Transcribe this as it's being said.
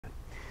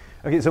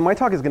Okay, so my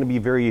talk is going to be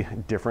very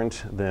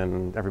different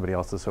than everybody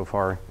else's so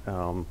far.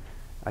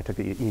 I took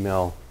the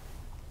email,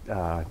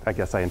 I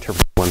guess I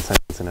interpreted one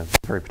sentence in a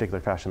very particular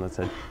fashion that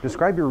said,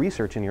 describe your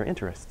research and your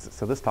interests.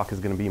 So this talk is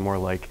going to be more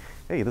like,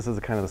 hey, this is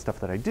the kind of the stuff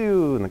that I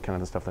do and the kind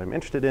of the stuff that I'm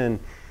interested in.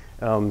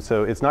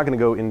 So it's not going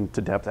to go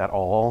into depth at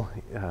all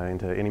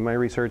into any of my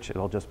research.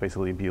 It'll just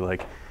basically be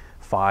like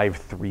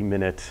 5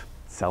 3-minute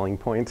selling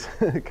points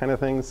kind of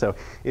things. So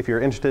if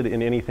you're interested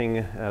in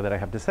anything that I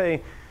have to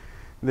say,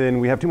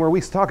 then we have 2 more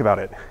weeks to talk about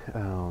it.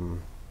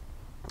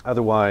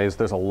 Otherwise,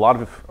 there's a lot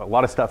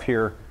of stuff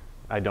here.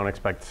 I don't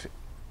expect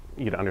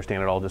you to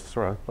understand it all. Just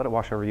sort of let it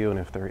wash over you, and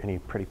if there are any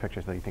pretty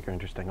pictures that you think are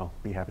interesting, I'll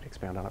be happy to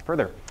expand on it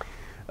further.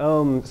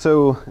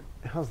 So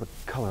how's the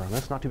color on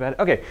this? Not too bad.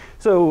 Okay,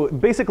 so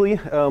basically,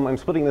 I'm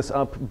splitting this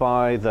up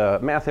by the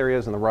math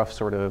areas and the rough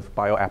sort of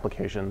bio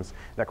applications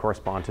that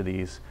correspond to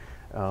these.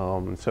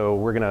 So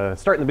we're going to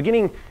start in the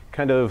beginning.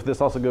 Kind of,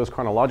 this also goes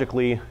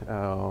chronologically.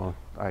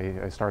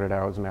 I started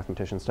out as a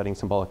mathematician studying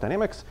symbolic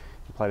dynamics,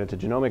 applied it to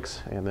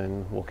genomics, and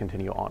then we'll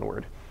continue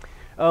onward.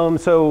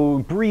 So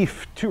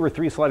brief 2 or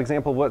 3 slide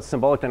example of what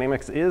symbolic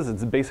dynamics is.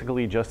 It's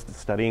basically just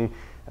studying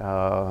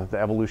the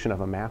evolution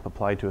of a map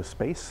applied to a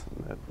space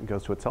that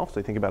goes to itself. So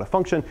you think about a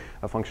function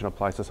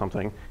applies to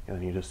something, and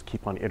then you just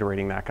keep on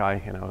iterating that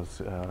guy. And I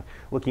was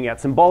looking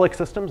at symbolic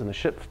systems in the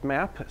shift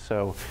map.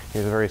 So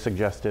here's a very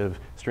suggestive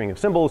string of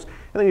symbols,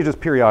 and then you just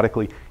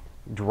periodically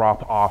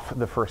drop off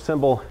the first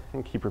symbol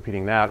and keep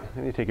repeating that.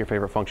 And you take your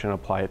favorite function and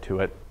apply it to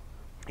it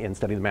and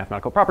study the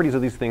mathematical properties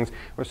of these things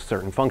or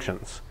certain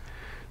functions.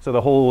 So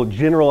the whole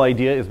general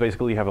idea is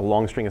basically you have a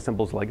long string of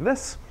symbols like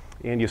this,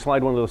 and you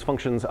slide one of those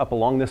functions up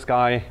along this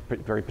guy,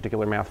 very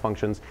particular math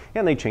functions,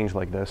 and they change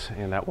like this,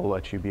 and that will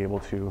let you be able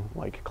to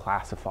like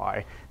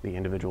classify the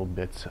individual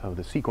bits of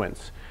the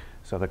sequence.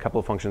 So the couple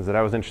of functions that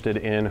I was interested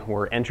in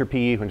were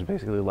entropy, which is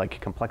basically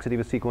like complexity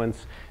of a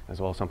sequence, as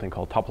well as something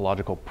called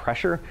topological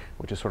pressure,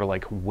 which is sort of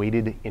like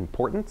weighted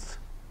importance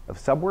of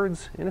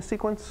subwords in a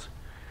sequence.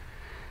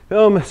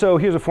 So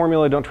here's a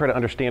formula. Don't try to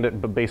understand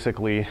it, but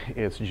basically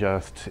it's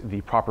just the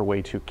proper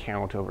way to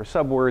count over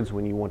subwords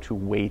when you want to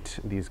weight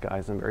these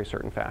guys in very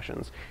certain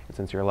fashions. And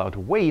since you're allowed to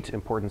weight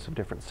importance of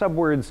different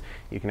subwords,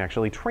 you can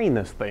actually train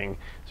this thing.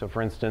 So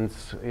for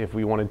instance, if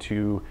we wanted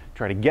to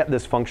try to get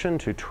this function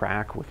to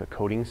track with a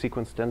coding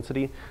sequence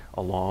density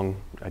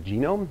along a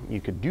genome,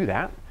 you could do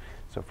that.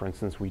 So for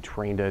instance, we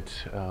trained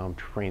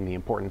the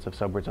importance of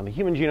subwords on the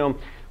human genome,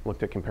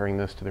 looked at comparing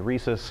this to the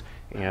rhesus,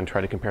 and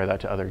tried to compare that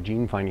to other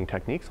gene finding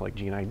techniques like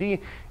gene ID,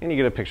 and you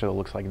get a picture that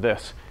looks like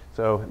this.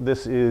 So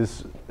this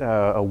is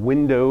a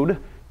windowed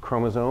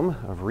chromosome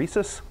of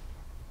rhesus.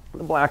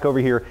 The black over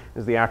here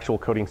is the actual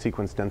coding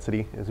sequence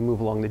density as we move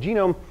along the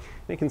genome.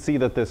 And you can see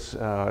that this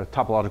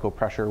topological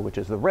pressure, which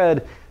is the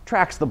red,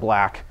 tracks the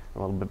black a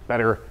little bit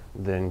better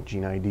than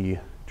gene ID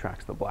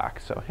tracks the black.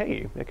 So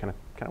hey, it kind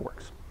of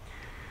works.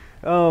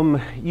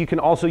 You can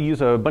also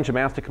use a bunch of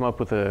math to come up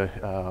with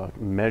a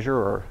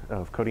measure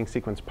of coding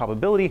sequence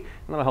probability, and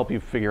that'll help you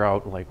figure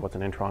out like what's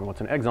an intron,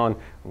 what's an exon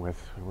with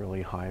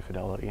really high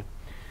fidelity.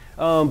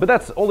 But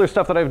that's older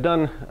stuff that I've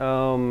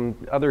done.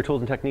 Other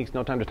tools and techniques,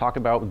 no time to talk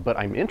about, but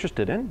I'm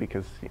interested in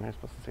because you're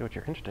supposed to say what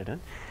you're interested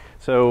in.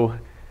 So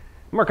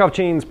Markov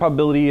chains,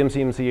 probability,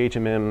 MCMC,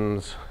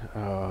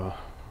 HMMs,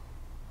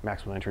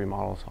 maximum entry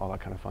models, all that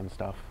kind of fun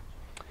stuff.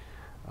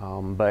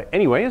 But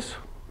anyways,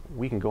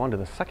 we can go on to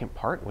the second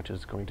part, which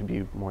is going to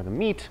be more the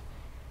meat.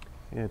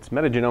 It's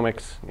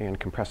metagenomics and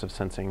compressive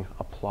sensing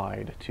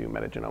applied to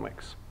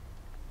metagenomics.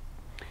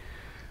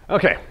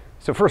 Okay,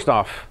 so first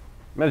off,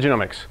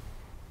 metagenomics.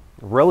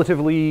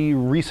 Relatively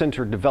recent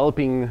or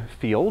developing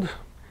field.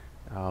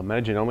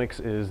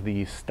 Metagenomics is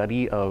the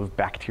study of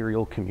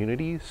bacterial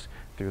communities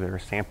through their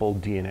sample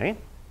DNA. And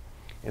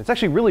it's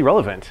actually really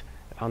relevant.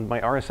 On my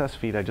RSS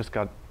feed, I just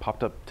got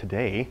popped up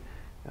today,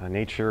 a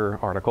Nature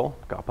article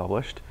got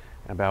published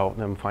about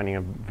them finding a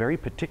very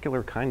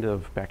particular kind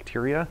of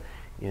bacteria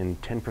in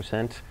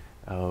 10%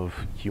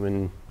 of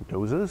human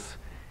noses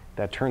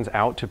that turns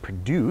out to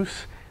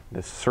produce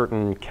this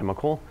certain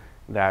chemical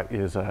that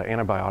is an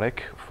antibiotic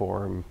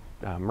for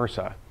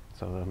MRSA,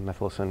 so the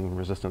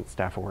methicillin-resistant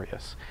Staph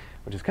aureus,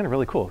 which is kind of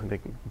really cool. They're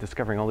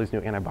discovering all these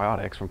new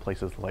antibiotics from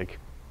places like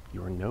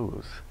your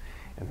nose.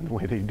 And the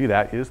way they do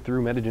that is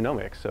through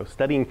metagenomics. So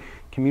studying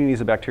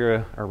communities of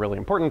bacteria are really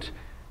important.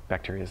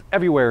 Bacteria is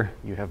everywhere.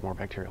 You have more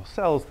bacterial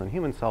cells than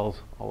human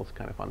cells, all those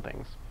kind of fun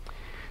things.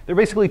 There are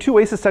basically 2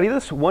 ways to study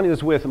this. One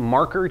is with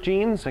marker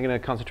genes. I'm going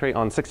to concentrate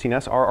on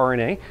 16S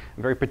rRNA,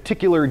 a very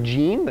particular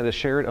gene that is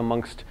shared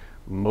amongst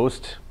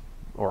most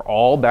or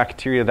all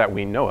bacteria that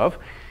we know of.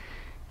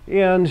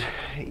 And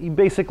you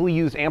basically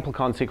use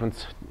amplicon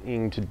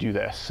sequencing to do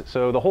this.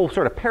 So the whole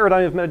sort of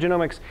paradigm of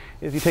metagenomics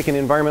is you take an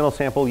environmental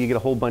sample, you get a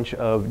whole bunch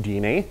of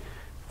DNA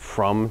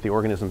from the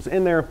organisms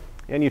in there,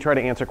 and you try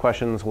to answer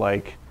questions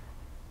like,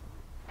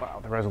 wow,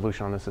 the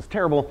resolution on this is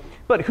terrible,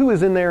 but who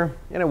is in there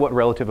and at what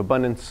relative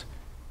abundance,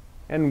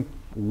 and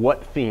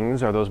what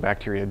things are those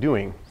bacteria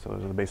doing? So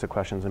those are the basic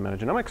questions in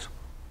metagenomics.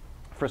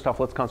 First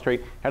off, let's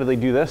concentrate. How do they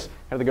do this?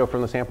 How do they go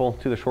from the sample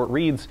to the short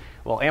reads?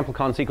 Well,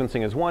 amplicon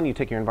sequencing is one. You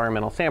take your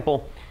environmental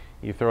sample,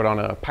 you throw it on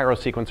a pyro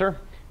sequencer,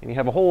 and you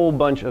have a whole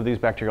bunch of these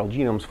bacterial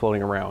genomes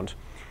floating around.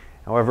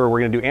 However,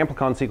 we're going to do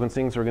amplicon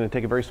sequencing, so we're going to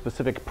take a very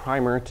specific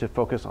primer to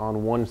focus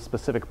on one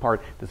specific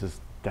part. This is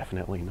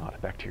definitely not a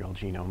bacterial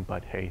genome,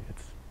 but hey,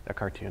 it's a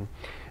cartoon.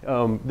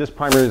 This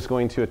primer is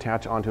going to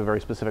attach onto a very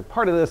specific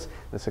part of this,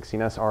 the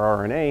 16S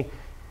rRNA.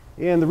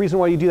 And the reason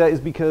why you do that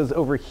is because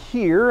over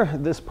here,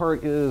 this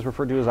part is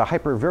referred to as a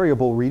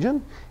hypervariable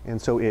region,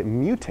 and so it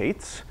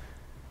mutates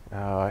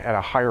at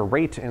a higher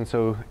rate, and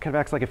so it kind of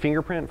acts like a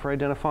fingerprint for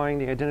identifying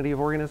the identity of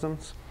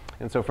organisms.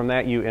 And so from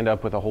that, you end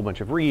up with a whole bunch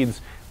of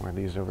reads, where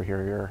these over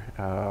here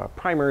are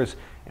primers,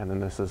 and then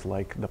this is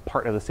like the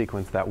part of the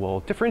sequence that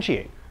will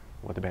differentiate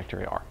what the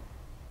bacteria are.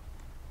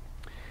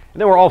 And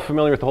then we're all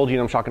familiar with the whole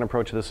genome shotgun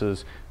approach. This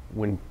is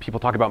when people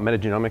talk about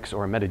metagenomics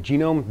or a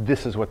metagenome,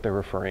 this is what they're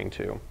referring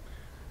to.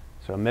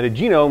 So a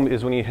metagenome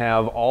is when you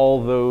have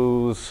all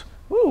those,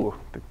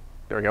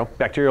 there we go,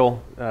 bacterial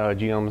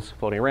genomes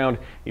floating around.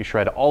 You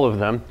shred all of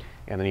them,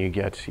 and then you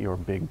get your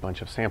big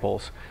bunch of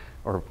samples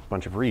or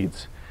bunch of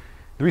reads.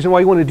 The reason why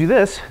you want to do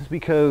this is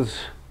because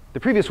the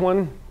previous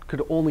one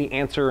could only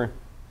answer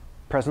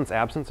presence,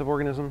 absence of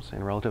organisms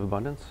and relative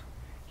abundance.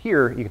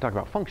 Here, you can talk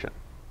about function,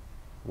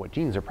 what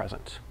genes are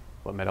present,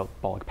 what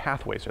metabolic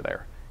pathways are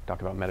there, talk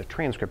about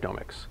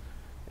metatranscriptomics,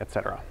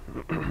 etc.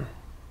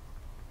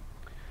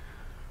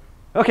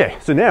 Okay,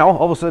 so now,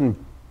 all of a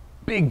sudden,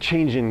 big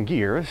change in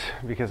gears,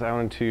 because I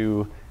want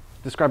to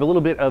describe a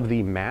little bit of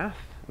the math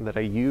that I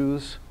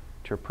use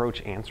to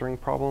approach answering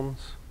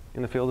problems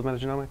in the field of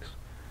metagenomics.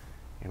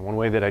 And one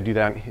way that I do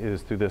that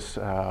is through this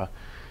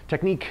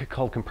technique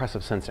called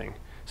compressive sensing.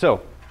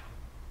 So,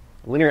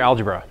 linear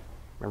algebra.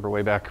 Remember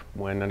way back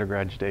when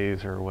undergrad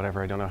days or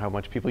whatever, I don't know how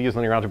much people use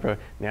linear algebra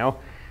now,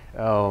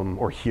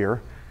 or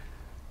here.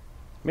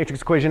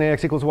 Matrix equation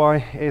AX equals Y,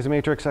 A is a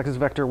matrix, X is a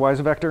vector, Y is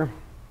a vector.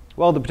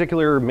 Well, the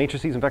particular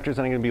matrices and vectors that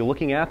I'm going to be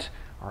looking at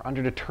are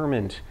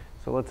underdetermined.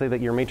 So let's say that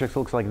your matrix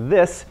looks like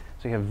this,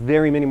 so you have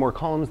very many more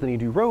columns than you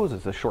do rows.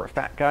 It's a short,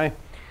 fat guy.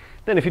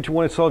 Then if you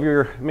want to solve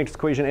your matrix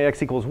equation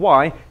AX equals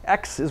Y,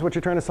 X is what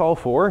you're trying to solve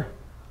for.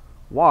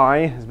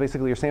 Y is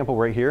basically your sample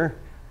right here.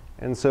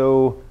 And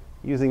so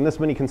using this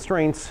many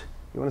constraints,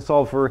 you want to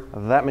solve for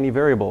that many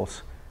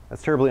variables.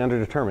 That's terribly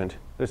underdetermined.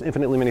 There's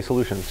infinitely many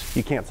solutions.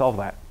 You can't solve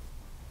that.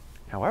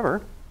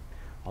 However,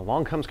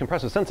 along comes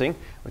compressive sensing,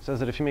 which says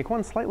that if you make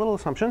one slight little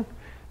assumption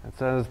that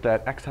says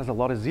that X has a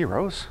lot of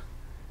zeros,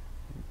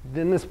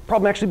 then this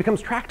problem actually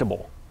becomes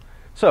tractable.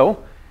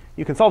 So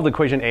you can solve the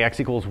equation AX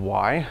equals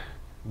Y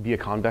via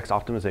convex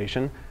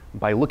optimization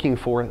by looking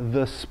for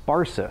the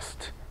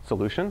sparsest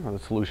solution, or the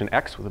solution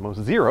X with the most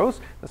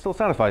zeros, that still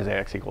satisfies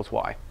AX equals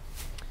Y.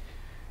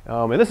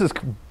 And this is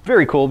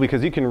very cool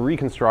because you can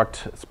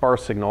reconstruct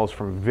sparse signals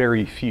from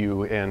very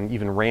few and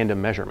even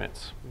random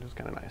measurements, which is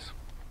kind of nice.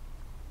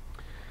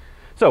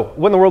 So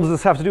what in the world does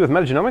this have to do with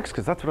metagenomics?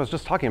 Because that's what I was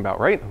just talking about,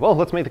 right? Well,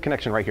 let's make the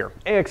connection right here.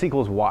 AX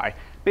equals Y.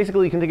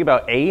 Basically, you can think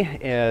about A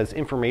as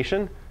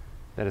information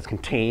that is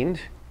contained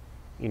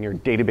in your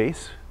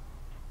database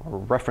or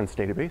reference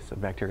database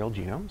of bacterial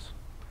genomes.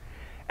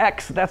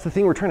 X, that's the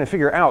thing we're trying to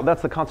figure out.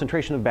 That's the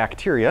concentration of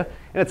bacteria.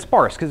 And it's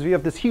sparse, because if you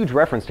have this huge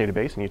reference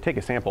database and you take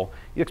a sample,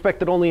 you expect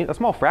that only a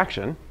small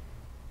fraction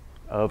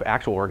of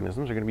actual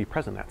organisms are going to be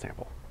present in that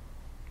sample.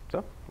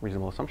 So,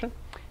 reasonable assumption.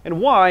 And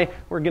Y,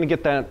 we're going to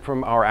get that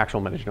from our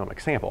actual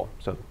metagenomic sample,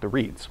 so the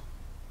reads.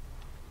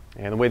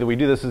 And the way that we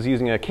do this is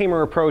using a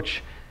Kamer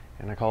approach,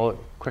 and I call it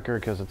quicker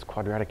because it's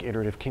quadratic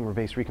iterative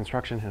Kamer-based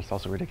reconstruction, and it's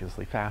also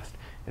ridiculously fast.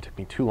 It took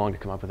me too long to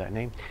come up with that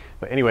name.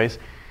 But anyways,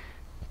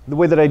 the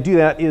way that I do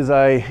that is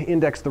I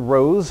index the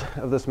rows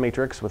of this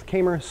matrix with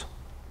Kamers.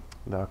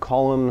 The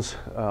columns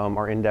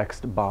are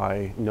indexed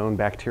by known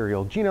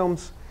bacterial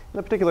genomes. And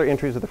the particular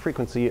entries are the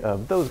frequency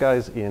of those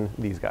guys in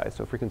these guys.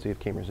 So frequency of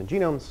Kamers in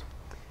genomes.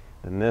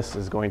 Then this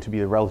is going to be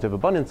the relative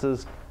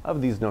abundances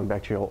of these known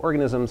bacterial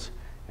organisms.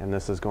 And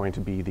this is going to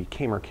be the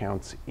Kamer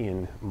counts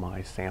in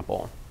my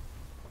sample.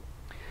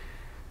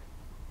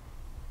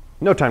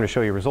 No time to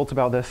show you results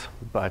about this,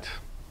 but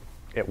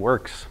it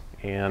works.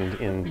 And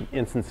in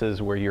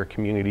instances where your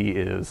community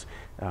is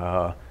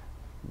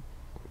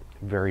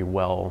very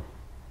well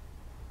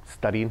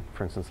studied,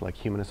 for instance, like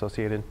human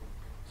associated,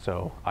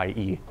 so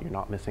i.e. you're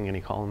not missing any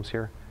columns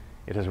here,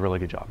 it does a really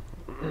good job.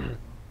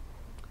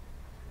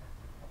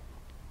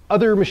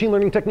 Other machine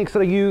learning techniques that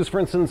I use, for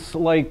instance,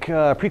 like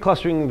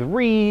pre-clustering the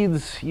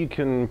reads, you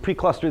can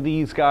pre-cluster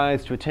these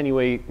guys to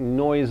attenuate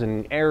noise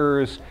and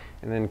errors,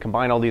 and then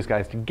combine all these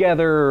guys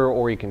together,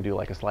 or you can do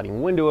like a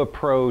sliding window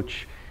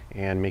approach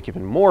and make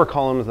even more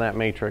columns in that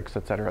matrix,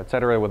 et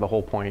cetera, with the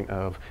whole point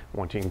of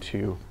wanting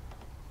to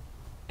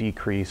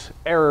decrease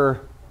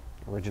error,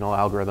 original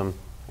algorithm,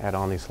 add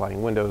on these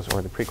sliding windows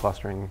or the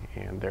pre-clustering,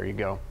 and there you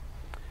go.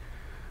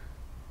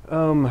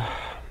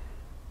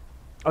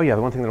 Oh yeah,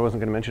 the one thing that I wasn't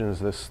going to mention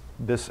is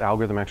this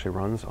algorithm actually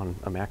runs on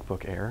a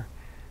MacBook Air,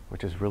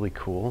 which is really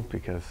cool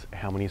because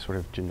how many sort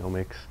of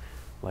genomics,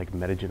 like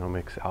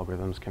metagenomics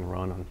algorithms can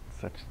run on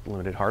such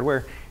limited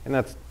hardware, and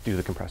that's due to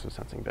the compressive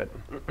sensing bit.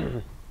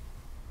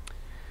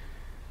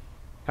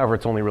 However,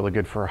 it's only really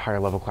good for higher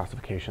level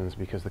classifications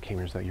because the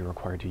k-mers that you're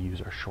required to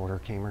use are shorter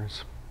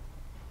k-mers.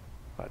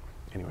 But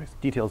anyways,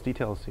 details, you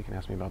can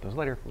ask me about those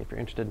later if you're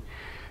interested.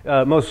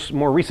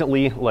 More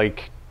recently,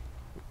 like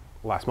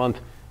last month,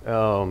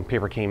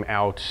 paper came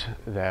out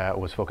that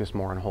was focused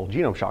more on whole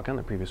genome shotgun.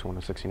 The previous one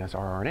was 16S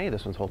rRNA,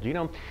 this one's whole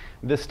genome.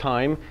 This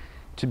time,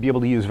 to be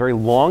able to use very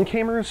long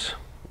k-mers,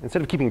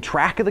 instead of keeping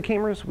track of the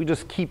k-mers, we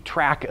just keep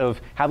track of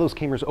how those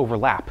k-mers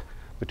overlap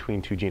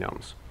between two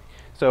genomes.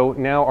 So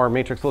now our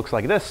matrix looks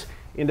like this,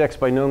 indexed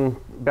by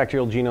known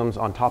bacterial genomes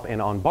on top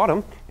and on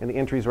bottom, and the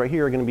entries right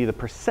here are going to be the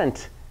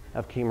percent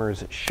of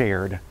k-mers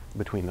shared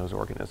between those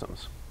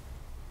organisms.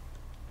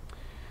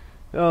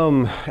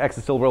 X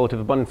is still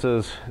relative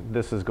abundances.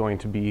 This is going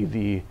to be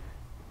the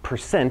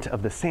percent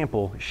of the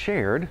sample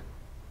shared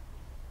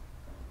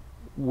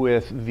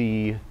with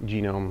the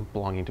genome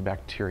belonging to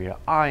bacteria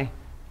I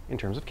in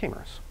terms of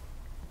k-mers.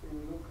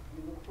 You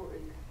look for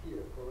X here,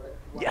 correct?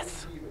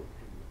 Yes.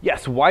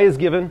 Yes, Y is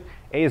given.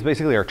 A is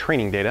basically our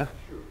training data,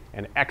 sure.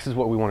 And X is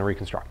what we want to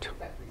reconstruct.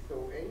 Exactly.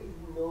 So A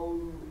is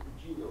known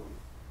genome.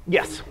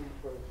 Yes. From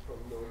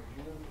known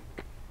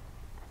genome.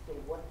 So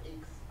what X,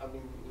 I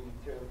mean, in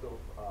terms of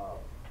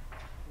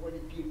what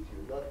it gives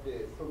you, not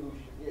the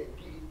solution. Yeah, it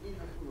is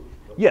a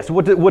solution. Yes.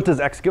 What does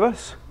X give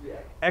us? Yeah.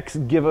 X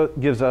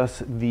gives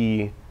us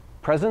the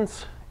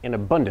presence and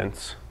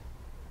abundance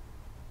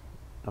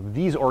of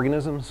these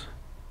organisms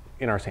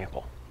in our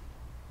sample.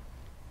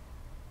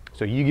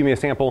 So you give me a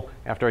sample,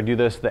 after I do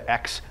this, the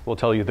X will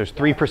tell you there's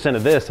 3%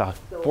 of this,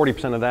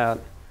 40% of that.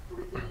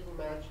 Pretty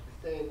much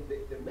the same,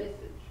 the message.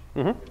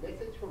 Mm-hmm. The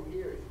message from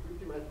here is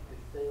pretty much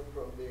the same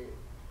from the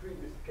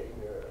previous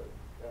k-mer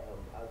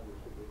algorithm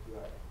that you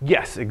had.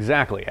 Yes,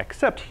 exactly.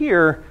 Except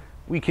here,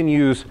 we can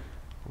use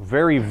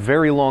very,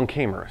 very long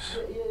k-mers.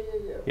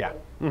 Yeah.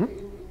 Mm-hmm.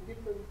 In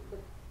different, but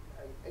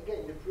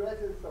again, the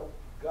presence of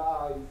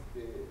guides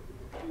the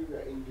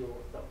bacteria in your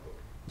sample.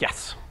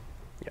 Yes.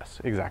 Yes,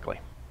 exactly.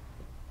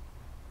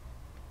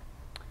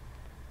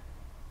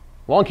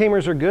 Long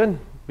k-mers are good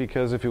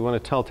because if you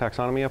want to tell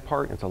taxonomy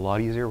apart, it's a lot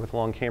easier with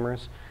long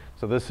k-mers.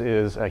 So this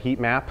is a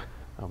heat map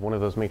of one of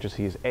those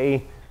matrices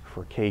A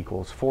for k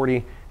equals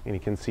 40, and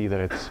you can see that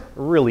it's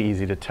really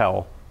easy to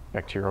tell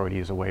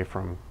Bacteroides away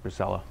from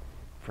Brucella,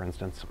 for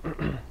instance.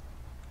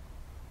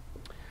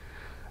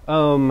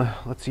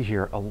 Let's see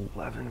here,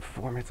 11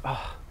 formats.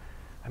 Oh,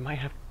 I might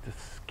have to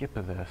skip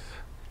this.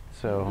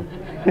 So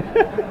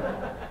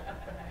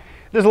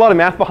there's a lot of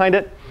math behind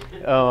it.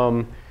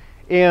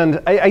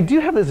 And I do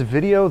have this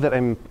video that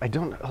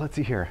let's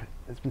see here.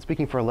 It's been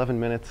speaking for 11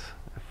 minutes,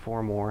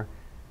 4 more.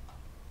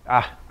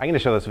 I'm going to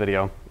show this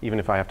video, even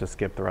if I have to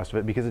skip the rest of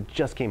it, because it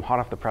just came hot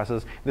off the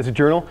presses. This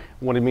journal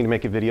wanted me to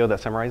make a video that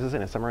summarizes it,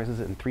 and it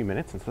summarizes it in 3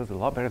 minutes and says it a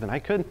lot better than I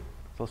could.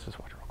 So let's just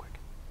watch it real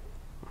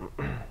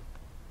quick.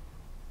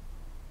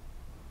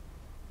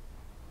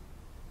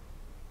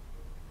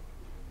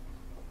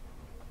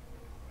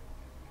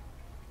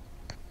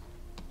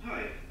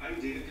 Hi, I'm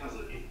David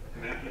Koslicki, a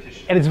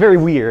mathematician. And it's very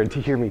weird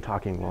to hear me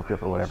talking while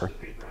people or whatever.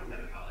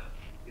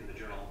 In the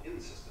journal In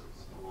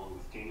Systems, along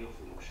with Daniel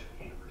Felicia at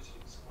the University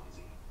of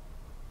Swansea.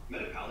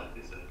 Metapalette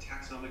is a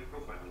taxonomic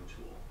profiling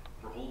tool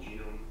for whole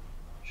genome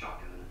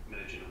shotgun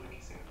metagenomic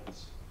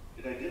samples.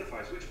 It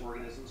identifies which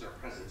organisms are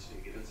present in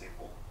a given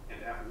sample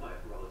and at what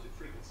relative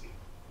frequency.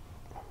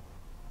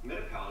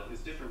 Metapalette is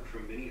different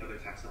from many other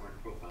taxonomic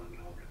profiling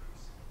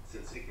algorithms,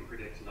 since it can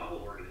predict novel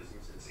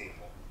organisms in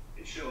sample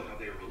and show how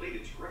they are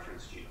related to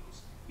reference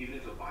genomes, even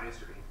if a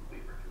biased or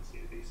incomplete reference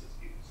database is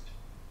used.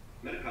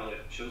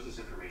 Metapalette shows this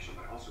information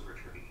by also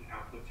returning an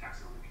output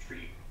taxonomic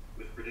tree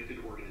with predicted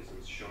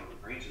organisms shown on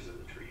the branches of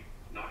the tree,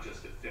 not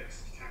just a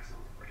fixed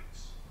taxonomic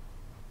ranks.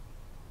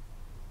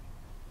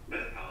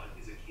 Metapalette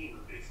is a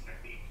k-mer-based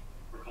technique,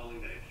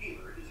 recalling that a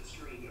k-mer is a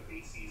string of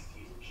ACs, Ts,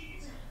 and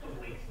Gs of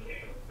length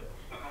k.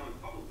 A common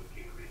problem with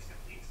k-mer-based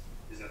techniques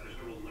is that the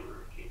total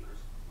number of k-mers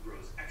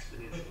grows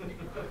exponentially.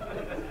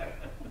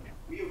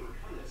 We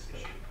overcome this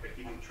issue by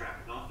keeping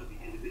track not of the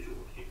individual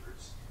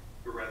k-mers,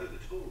 but rather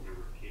the total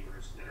number of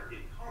k-mers that are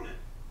in common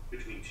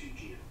between two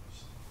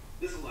genomes.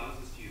 This allows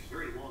us to use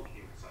very long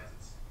k-mer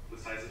sizes, with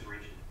sizes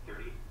ranging from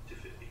 30 to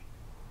 50.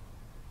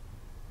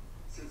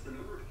 Since the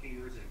number of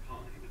k-mers in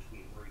common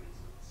between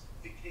organisms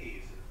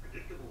decays in a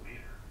predictable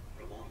manner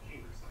for long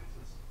k-mer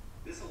sizes,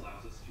 this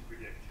allows us to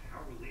predict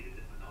how related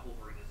a novel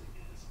organism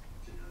is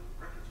to known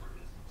reference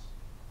organisms.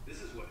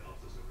 This is what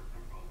helps us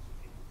overcome problems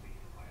with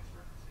incomplete and biased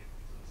reference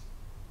databases.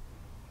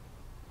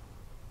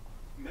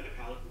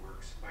 Metapalette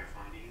works by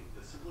finding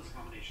the simplest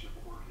combination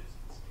of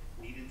organisms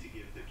needed to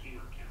give the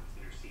k-mer counts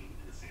that are seen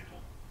in the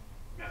sample.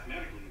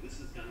 Mathematically, this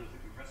is done with a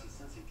compressive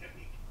sensing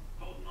technique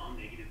called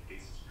non-negative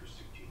basis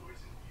pursuit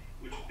denoising,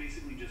 which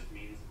basically just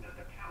means that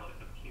the palette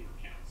of k-mer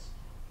counts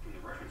from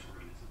the reference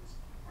organisms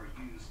are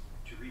used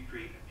to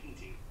recreate a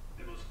painting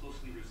that most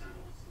closely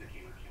resembles the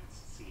k-mer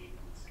counts seen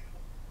in the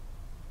sample.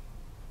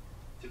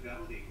 To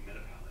validate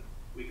Metapalette,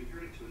 we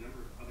compared it to a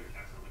number of other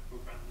taxonomic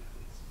profiling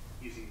methods,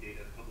 using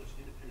data published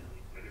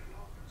independently by different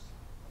authors.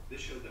 This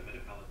showed that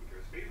metapalette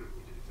compares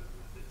favorably to these other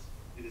methods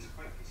and is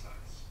quite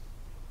precise.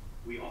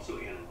 We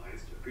also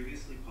analyzed a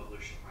previously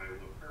published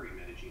Iowa prairie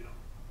metagenome,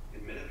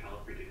 and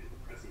metapalette predicted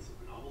the presence of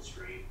a novel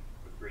strain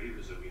of Grady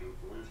rhizobium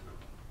valentinum.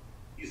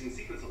 Using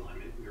sequence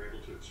alignment, we were able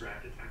to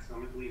extract a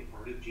taxonomically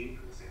informative gene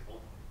from the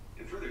sample,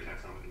 and further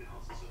taxonomic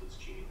analysis of this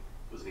gene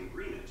was in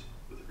agreement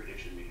with the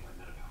prediction made by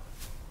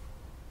metapalette.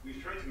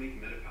 We've tried to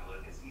make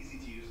metapalette as easy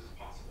to use as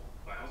possible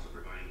by also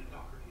providing a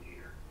Docker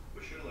container,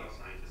 which should allow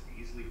scientists to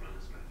easily run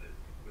this method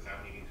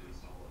without needing to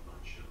install a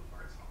bunch of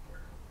required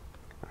software.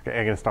 Okay,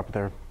 I'm going to stop it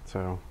there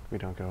so we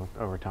don't go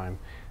over time.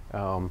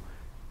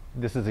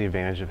 This is the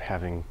advantage of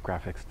having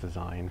graphics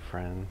design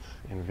friends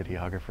and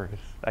videographers.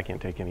 I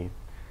can't take any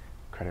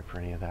credit for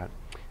any of that.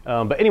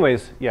 But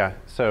anyways, yeah,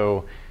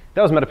 so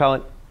that was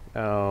metapalette.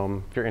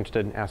 If you're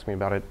interested, ask me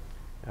about it.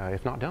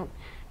 If not, don't.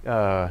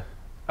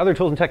 Other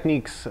tools and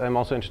techniques, I'm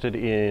also interested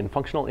in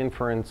functional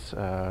inference,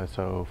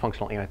 so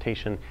functional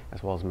annotation,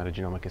 as well as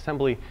metagenomic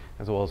assembly,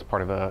 as well as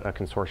part of a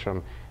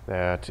consortium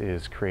that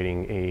is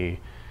creating a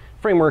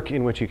framework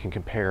in which you can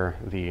compare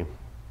the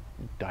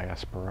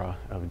diaspora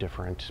of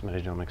different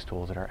metagenomics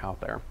tools that are out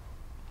there.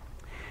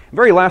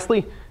 Very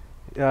lastly,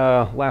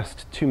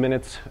 last 2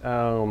 minutes,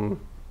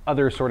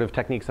 other sort of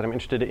techniques that I'm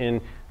interested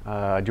in,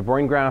 de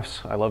Bruijn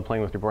graphs. I love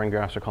playing with de Bruijn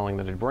graphs. They're calling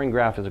that a de Bruijn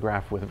graph is a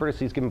graph with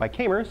vertices given by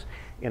k-mers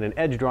and an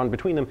edge drawn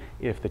between them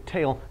if the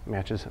tail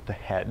matches the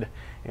head.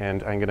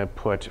 And I'm going to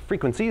put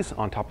frequencies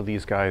on top of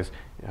these guys,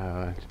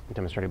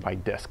 demonstrated by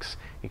disks.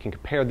 You can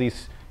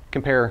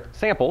compare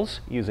samples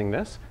using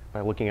this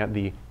by looking at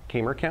the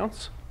k-mer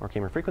counts or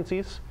k-mer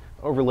frequencies,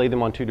 overlay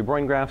them on 2 de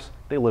Bruijn graphs.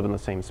 They live in the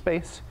same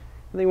space.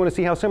 And then you want to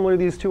see how similar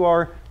these two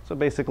are. So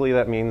basically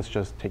that means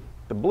just take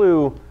the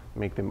blue,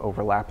 make them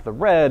overlap the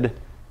red,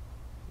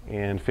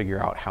 and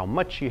figure out how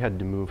much you had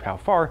to move how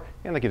far,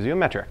 and that gives you a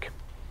metric.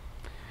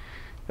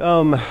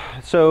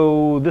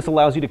 So this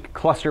allows you to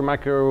cluster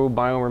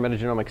microbiome or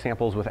metagenomic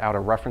samples without a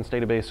reference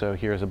database. So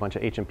here's a bunch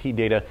of HMP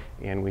data,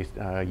 and we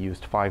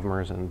used 5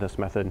 mers in this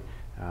method.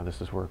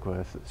 This is work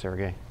with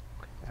Sergey,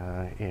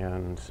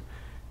 and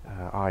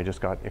I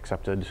just got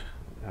accepted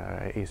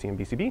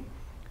ACM-BCB.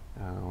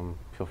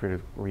 Feel free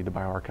to read the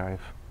bioRxiv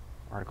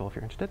article if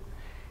you're interested.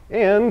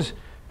 And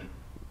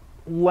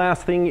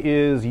last thing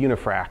is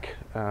unifrac.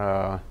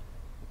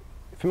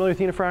 Familiar with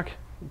unifrac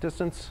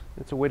distance?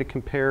 It's a way to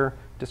compare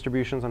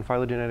distributions on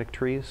phylogenetic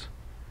trees.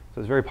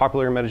 So it's very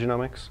popular in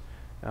metagenomics.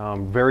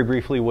 Very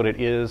briefly, what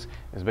it is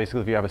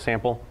basically if you have a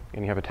sample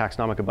and you have a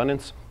taxonomic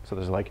abundance, so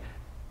there's like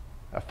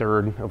a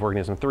third of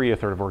organism 3, a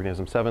third of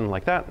organism 7,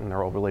 like that, and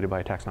they're all related by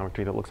a taxonomic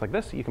tree that looks like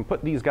this. You can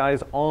put these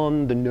guys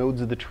on the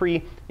nodes of the tree.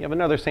 You have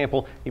another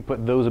sample, you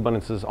put those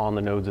abundances on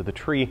the nodes of the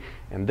tree,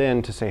 and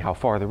then to say how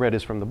far the red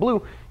is from the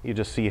blue, you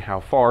just see how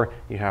far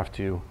you have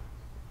to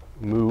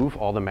move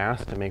all the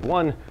mass to make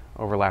one,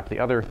 overlap the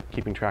other,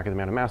 keeping track of the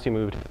amount of mass you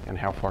moved, and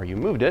how far you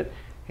moved it.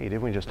 Hey,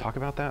 didn't we just talk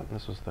about that?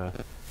 This was the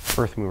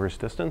Earth mover's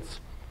distance.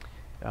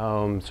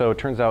 So it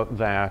turns out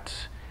that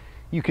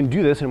you can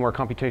do this in a more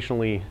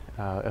computationally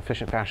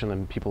efficient fashion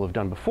than people have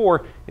done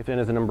before. If n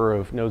is the number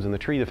of nodes in the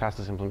tree, the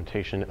fastest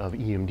implementation of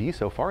EMD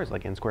so far is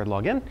like n squared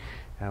log n.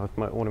 With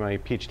one of my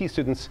PhD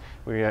students,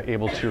 we were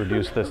able to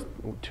reduce this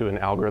to an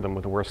algorithm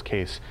with a worst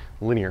case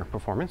linear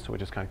performance,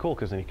 which is kind of cool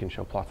because then you can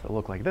show plots that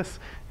look like this.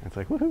 And it's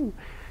like, woohoo.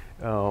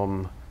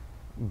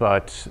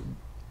 But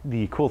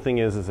the cool thing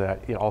is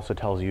that it also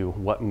tells you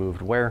what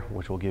moved where,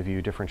 which will give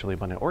you differentially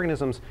abundant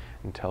organisms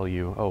and tell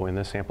you, oh, in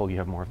this sample you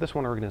have more of this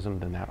one organism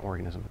than that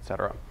organism, et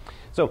cetera.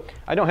 So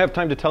I don't have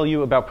time to tell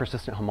you about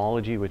persistent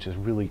homology, which is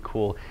really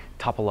cool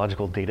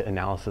topological data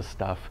analysis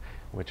stuff,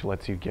 which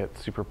lets you get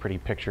super pretty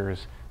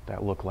pictures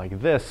that look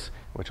like this,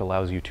 which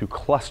allows you to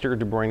cluster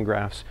de Bruijn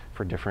graphs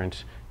for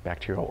different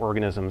bacterial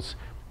organisms,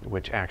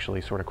 which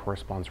actually sort of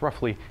corresponds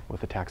roughly with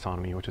the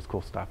taxonomy, which is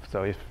cool stuff.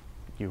 So if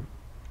you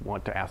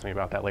want to ask me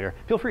about that later,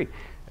 feel free.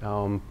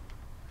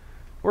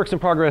 Works in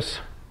progress,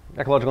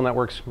 ecological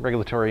networks,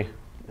 regulatory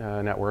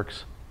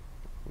networks,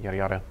 yada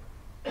yada.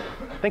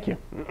 Thank you.